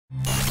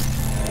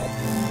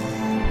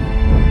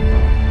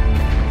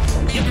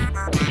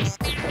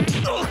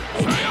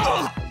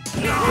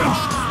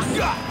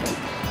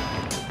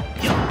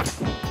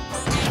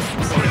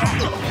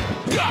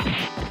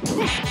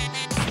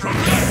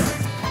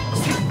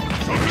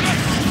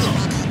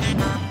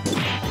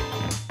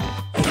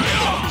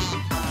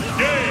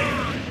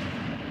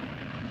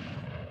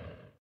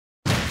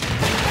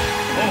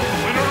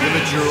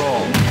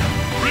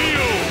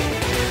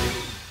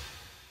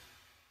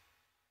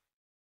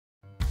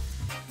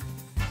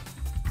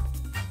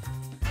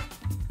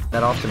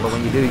that often, but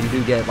when you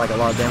do get like a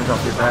lot of damage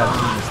off your grab.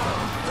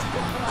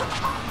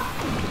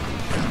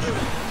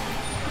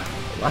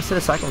 Last hit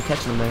of cycle and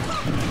catching him there.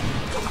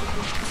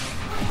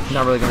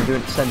 Not really going to do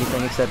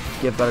anything except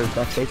give better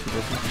backstage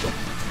position.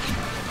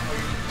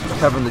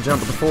 Covering the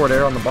jump with the forward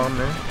air on the bomb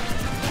there.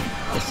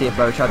 Let's see if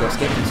Butter tried to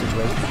escape the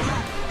situation.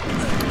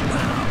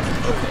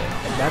 Okay,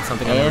 that's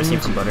something I've never seen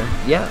from Butter.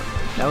 Yeah.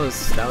 That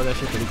was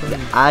actually pretty clean.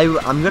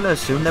 I'm gonna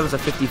assume that was a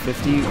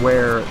 50-50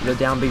 where the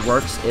down B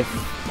works if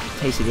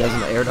Tasty has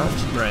an air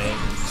dodge. Right.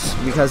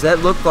 Because that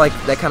looked like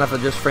that kind of a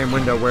just frame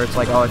window where it's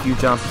like, oh, if you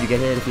jump, you get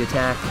hit. If you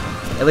attack,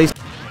 at least.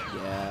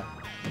 Yeah.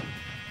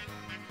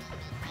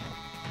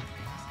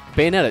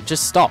 Bayonetta,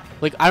 just stop.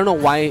 Like, I don't know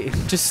why.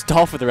 Just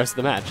stall for the rest of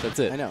the match. That's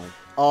it. I know.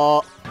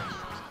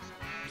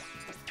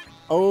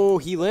 Oh,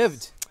 he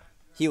lived.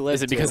 He lived.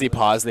 Is it because he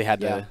paused? They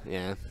had yeah. to.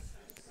 Yeah.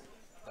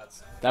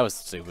 That was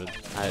stupid.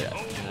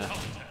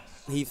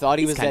 He thought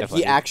he was dead.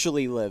 He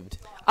actually lived.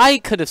 I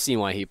could have seen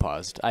why he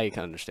paused. I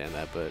can understand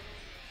that, but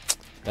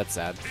that's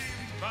sad.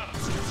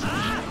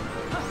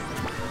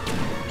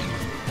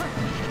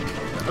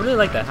 I really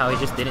like that, how he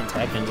just didn't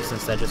tech and just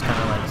instead just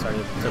kind of like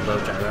started to low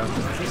gyro.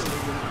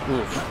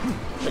 Ooh.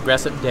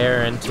 Aggressive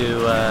dare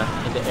into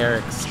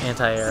Eric's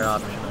anti-air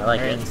option. I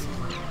like it.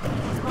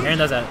 Aaron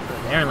does that.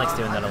 Aaron likes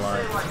doing that a lot.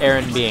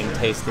 Aaron being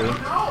Tasty,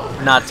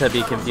 not to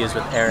be confused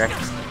with Eric.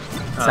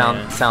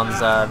 Sounds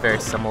very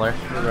similar.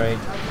 Right.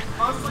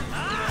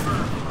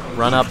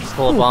 Run up,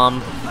 pull a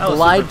bomb,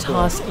 glide cool.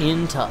 toss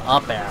into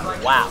up air.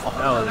 Wow.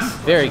 That was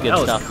very good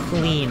stuff. That was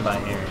clean by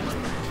Aaron.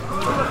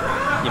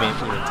 You mean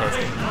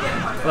Tasty?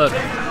 Look,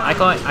 I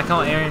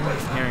call Aaron.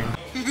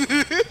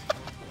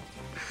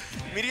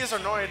 Media's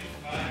annoyed.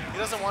 He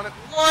doesn't want it.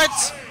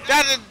 What?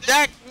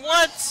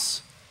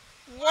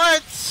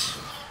 What?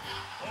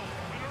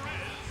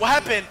 What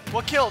happened?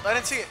 What killed? I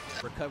didn't see it.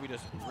 Recovery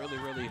just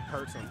really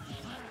hurts him.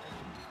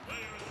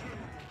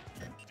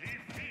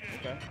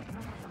 Okay.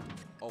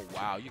 Oh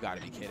wow, you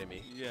gotta be kidding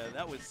me. Yeah,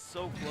 that was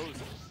so close.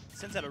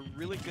 Sends out a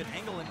really good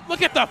angle and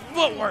look at the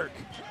footwork!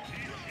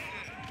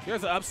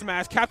 Here's an up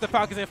smash. Captain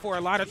Falcon's in for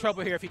a lot of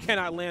trouble here if he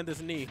cannot land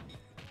this knee.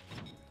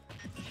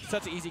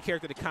 Such an easy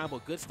character to combo.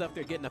 Good stuff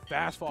there, getting a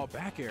fast fall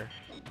back air.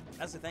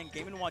 That's the thing,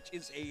 Game & Watch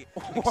is a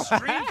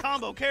extreme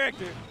combo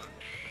character.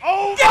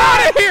 Oh, get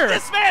out of here!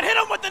 This man hit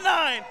him with the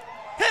 9!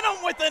 Hit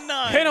him with the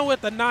 9! Hit him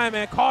with the 9,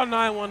 man. Call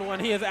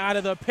 911. He is out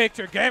of the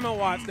picture. Game &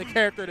 Watch, the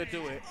character to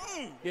do it.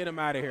 Get him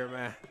out of here,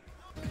 man.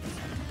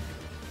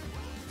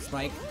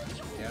 Spike.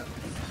 Yeah.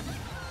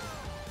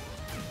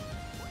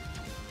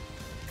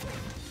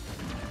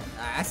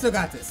 I still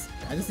got this.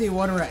 I just need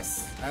one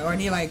rest. I only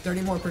need like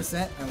 30% more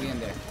and we in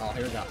there. Oh,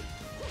 here we go.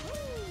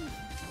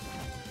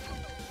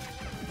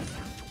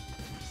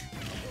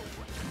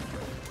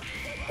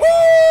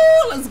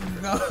 Woo! Let's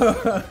go.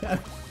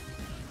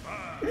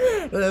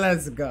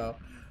 Let's go.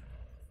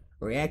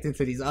 Reacting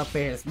to these up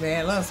airs,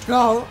 man. Let's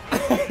go.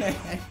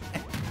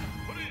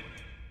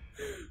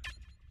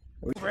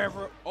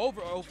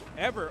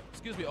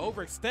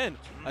 Overextend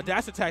a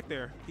dash attack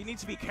there. He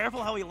needs to be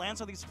careful how he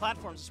lands on these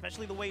platforms,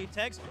 especially the way he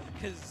tags,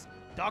 because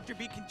Dr.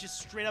 B can just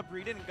straight up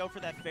read it and go for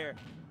that fair.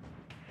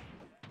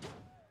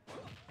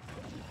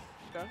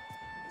 Okay.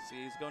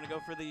 See, he's going to go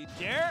for the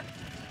dare.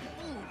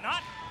 Ooh,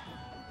 not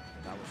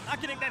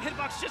getting that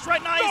hitbox just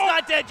right now. He's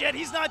not dead yet.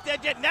 He's not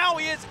dead yet. Now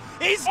he is.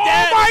 He's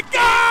dead. Oh my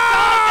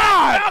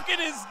God! That Falcon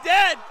is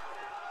dead.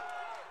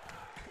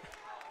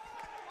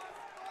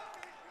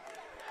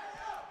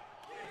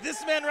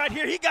 This man right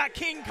here, he got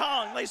King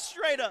Kong, like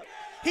straight up.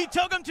 He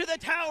took him to the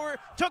tower,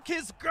 took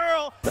his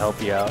girl. To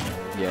help you out.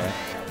 Yeah.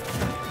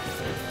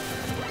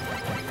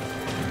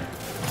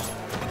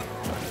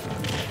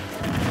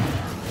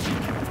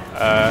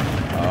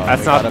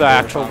 That's not the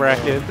actual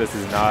bracket. This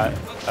is not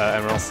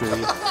Emerald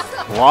City.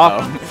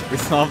 Wow. We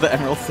still have the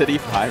Emerald City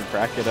 5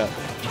 bracket up.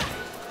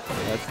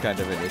 That's kind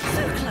of an issue.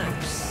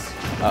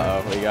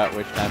 Uh-oh, we got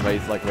which time, but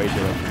he's like way too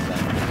low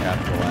to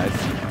capitalize.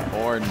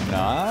 Or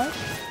not?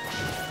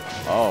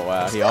 Oh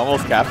wow, he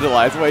almost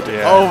capitalized way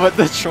too. Oh, but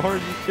the shore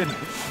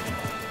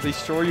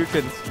you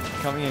can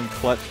coming in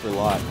clutch for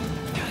lot.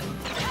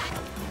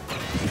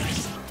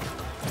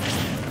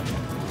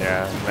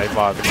 Yeah, they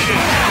bother.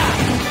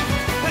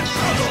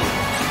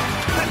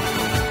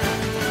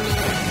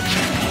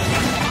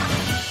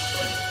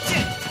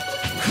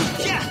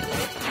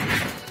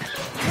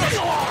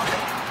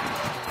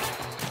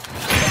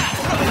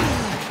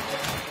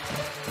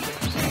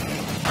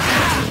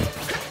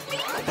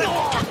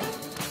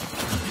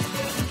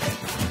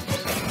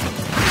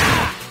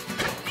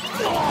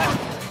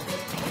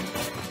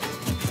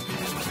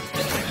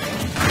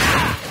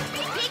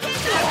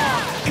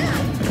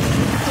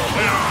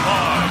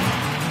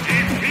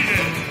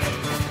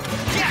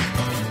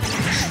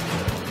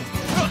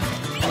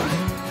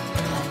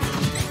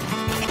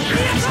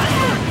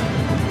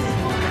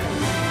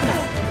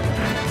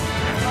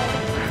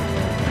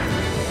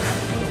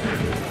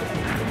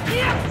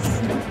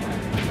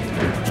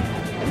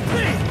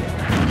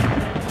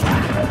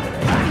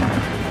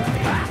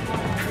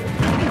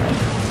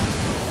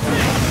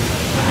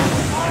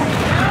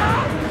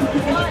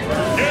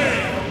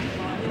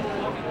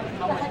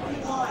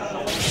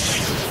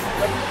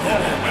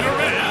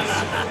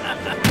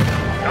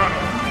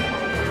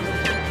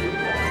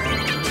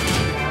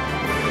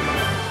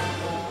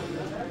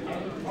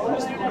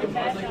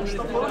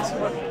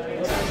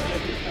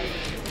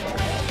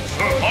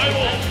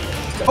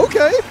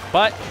 Okay.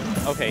 But,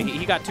 okay,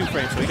 he got 2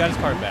 frames, so he got his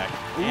card back.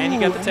 And he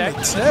got the tech.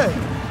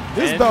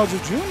 This Bowser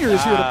Jr.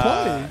 is here to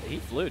play. He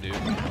flew, dude.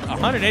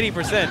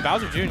 180%.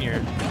 Bowser Jr.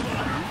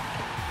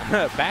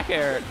 Back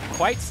air,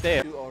 quite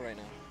stale. 2-0 right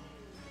now.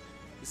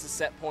 This is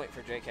set point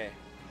for JK.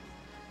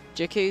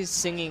 JK is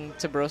singing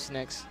to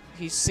Brosnix.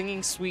 He's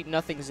singing sweet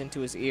nothings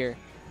into his ear.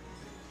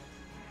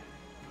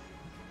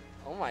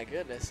 Oh my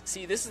goodness.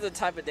 See, this is the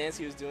type of dance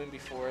he was doing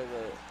before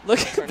the... Look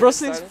at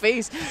Brosnix's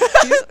face.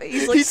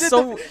 He's like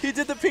he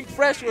did the pink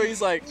fresh where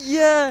he's like...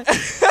 Yeah!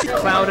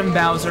 Cloud and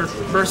Bowser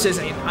versus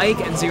an Ike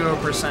and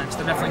 0%.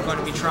 They're definitely going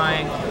to be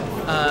trying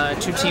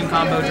two-team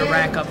combo to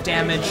rack up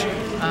damage.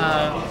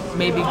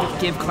 Maybe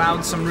give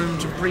Cloud some room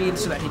to breathe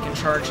so that he can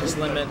charge his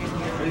limit.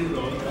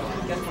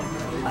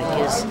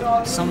 Ike is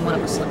somewhat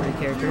of a slippery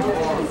character.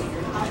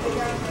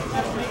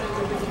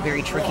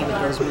 Very tricky with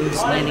those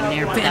moves landing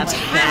there. But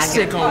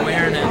fantastic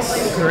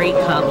awareness. Great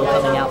combo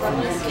coming out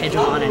from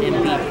Kedron and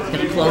MB.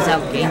 Gonna close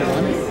out game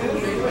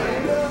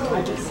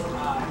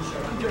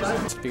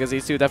 1. Because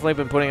these two definitely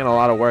been putting in a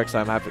lot of work, so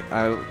I'm happy.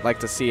 I like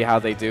to see how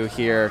they do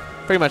here.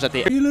 Pretty much at the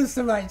end. If you lose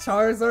to my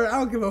Charizard, I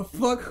don't give a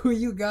fuck who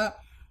you got.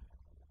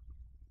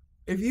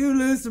 If you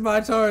lose to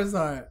my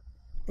Charizard,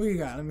 who you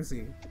got? Let me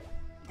see.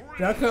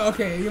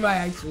 Okay, you might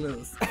actually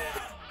lose.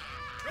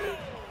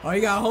 Oh,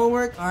 you got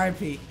homework?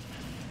 RIP.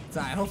 It's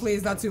alright. Hopefully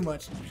it's not too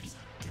much.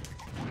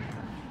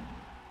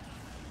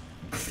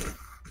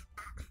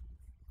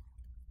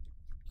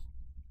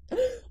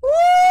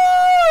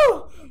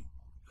 Woo!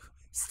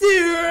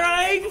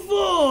 Strike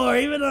 4!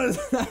 Even though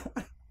it's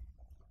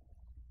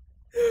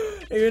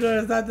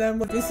not that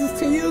much. This is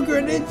to you,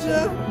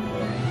 Greninja.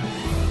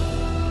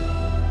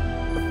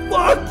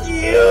 Fuck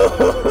you!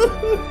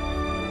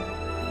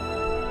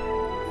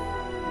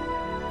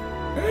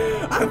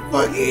 I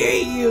fucking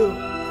hate you!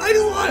 I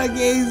just wanted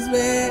games,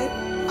 man!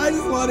 I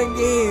just wanted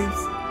games!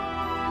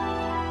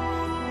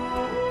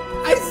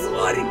 I just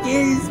wanted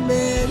games,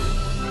 man!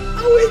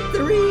 I went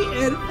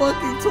 3 and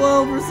fucking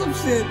 12 or some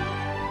shit!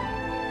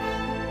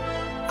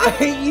 I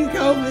hate you,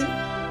 Kelvin!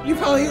 You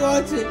probably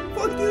watch it!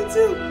 Fuck you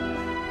too!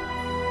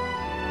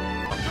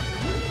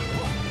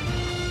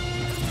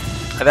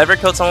 Have I ever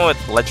killed someone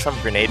with ledge from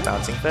grenade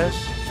bouncing fish?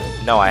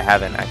 No, I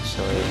haven't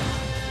actually.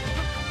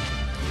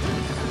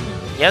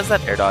 He has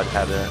that air dodge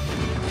habit.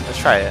 Let's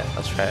try it.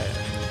 Let's try it.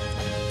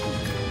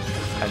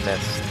 I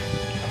missed.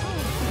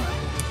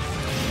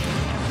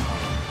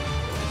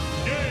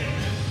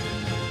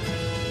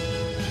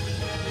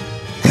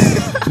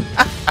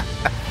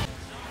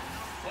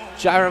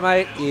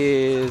 GYROMIGHT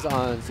is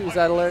on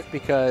suicide alert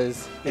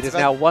because it is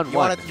now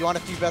 1-1. You want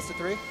a few best of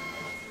 3?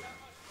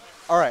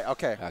 All right.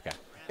 Okay. Okay.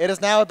 It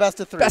is now a best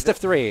of 3. Best of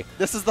 3.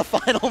 This is the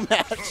final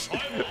match.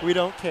 We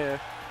don't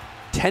care.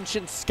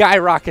 Tension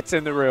skyrockets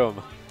in the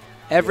room.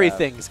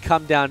 Everything's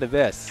come down to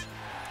this.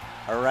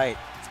 All right.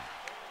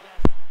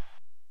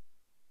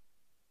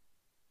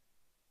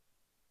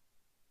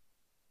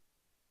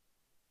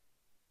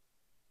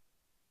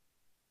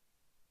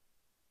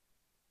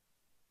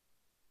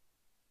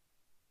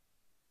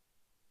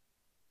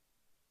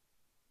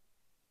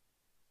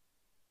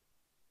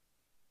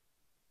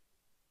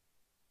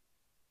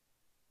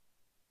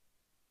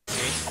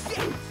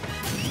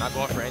 Not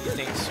going for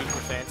anything super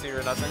fancy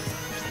or nothing.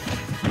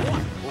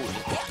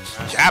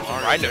 Jab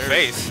him right in the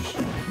face.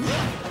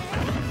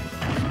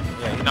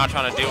 Yeah, he's not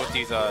trying to deal with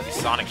these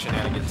Sonic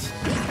shenanigans.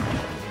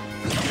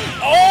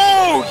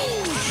 Oh!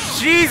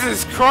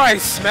 Jesus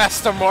Christ!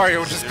 Master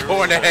Mario just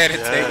going ahead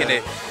and taking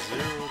it.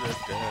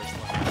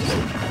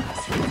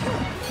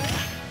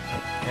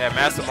 Yeah,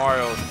 Master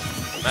Mario's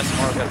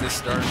got this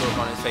stern look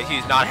on his face.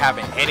 He's not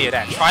having any of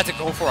that. Tries to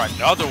go for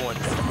another one.